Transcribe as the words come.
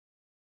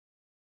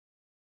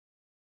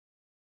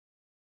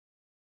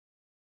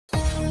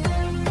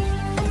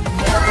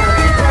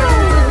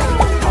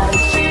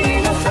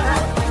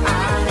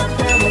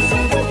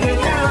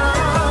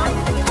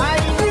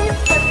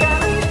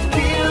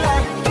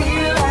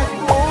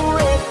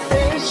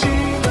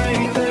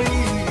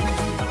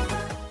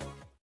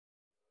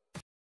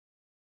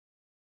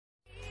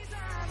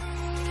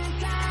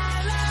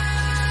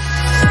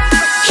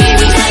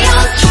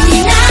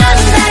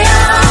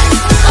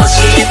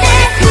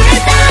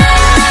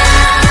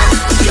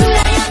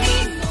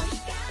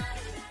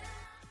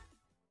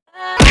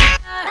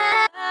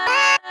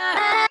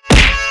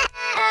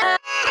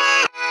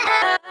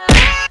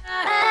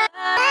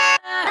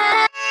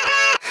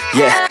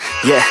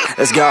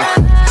Let's go.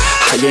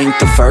 I ain't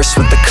the first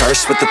with the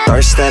curse, with the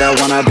thirst that I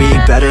wanna be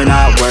better,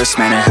 not worse,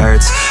 man it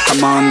hurts. I'm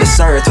on this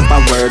earth with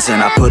my words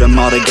and I put them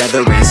all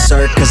together,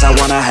 insert, cause I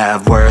wanna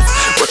have worth.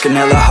 Working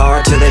hella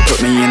hard till they put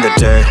me in the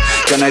dirt.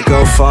 Gonna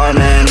go far,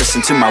 man,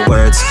 listen to my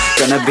words.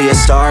 Gonna be a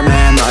star,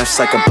 man, life's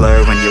like a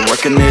blur. When you're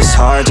working this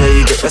hard till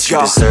you get what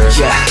you deserve.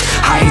 Yeah,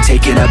 I ain't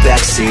taking a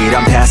backseat,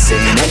 I'm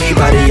passing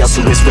anybody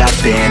else who is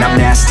rapping. I'm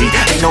nasty,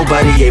 ain't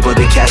nobody able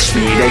to catch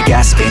me. They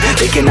gasping,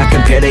 they cannot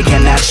compare, they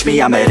can't match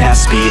me. I'm at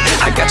half speed,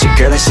 I got your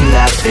girl and she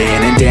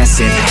laughing and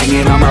dancing,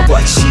 hanging on my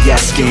butt, she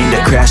asking to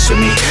crash with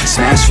me,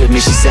 smash with me,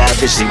 she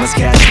savage, she wants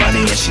cash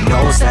money, and she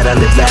knows that I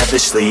live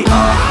lavishly.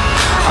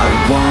 I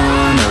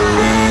wanna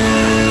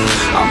live,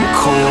 I'm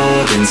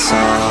cold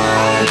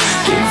inside,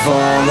 gave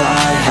all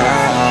I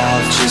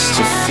have just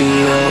to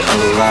feel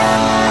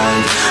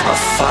alive. I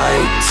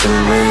fight to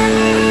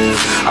live,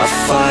 I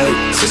fight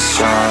to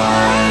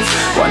strive,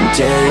 one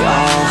day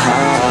I'll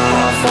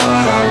have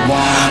what I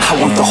want. I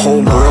want the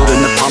whole world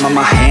in the palm of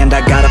my hand, I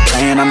got a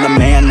plan, I'm the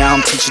man now.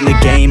 I'm teaching the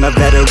game, a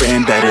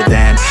veteran, better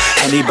than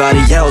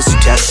anybody else who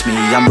tests me.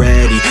 I'm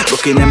ready,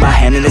 looking at my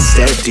hand and it's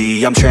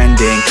steady. I'm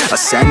trending,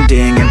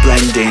 ascending and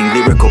blending,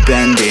 lyrical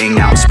bending.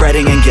 Now I'm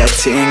spreading and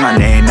getting my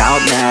name out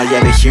now.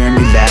 Yeah, they hearing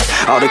me laugh,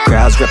 all the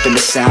crowds repping the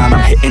sound.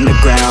 I'm hitting the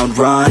ground,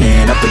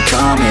 running, up and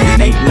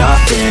coming, ain't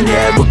nothing.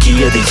 Yeah,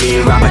 rookie of the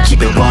year, I'ma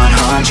keep it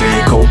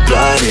 100.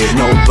 Cold-blooded,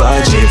 no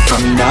budget,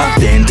 from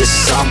nothing to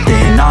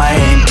something. I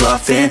ain't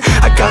bluffing,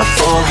 I got a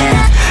full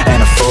hand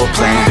and a full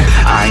plan.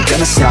 I ain't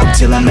gonna stop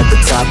till I'm at the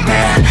top,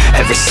 man.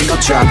 Every single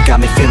drop got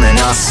me feeling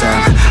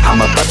awesome.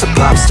 I'm about to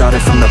pop,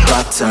 started from the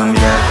bottom,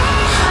 yeah.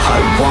 I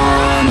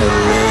wanna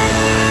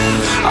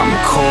live, I'm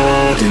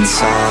cold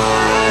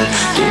inside,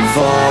 gave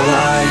all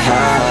I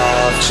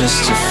have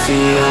just to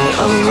feel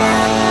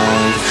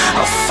alive.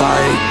 I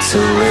fight to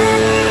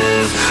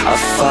live, I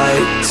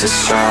fight to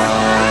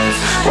strive,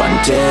 one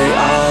day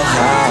I'll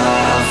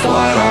have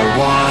what I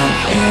want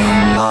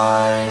in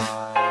life.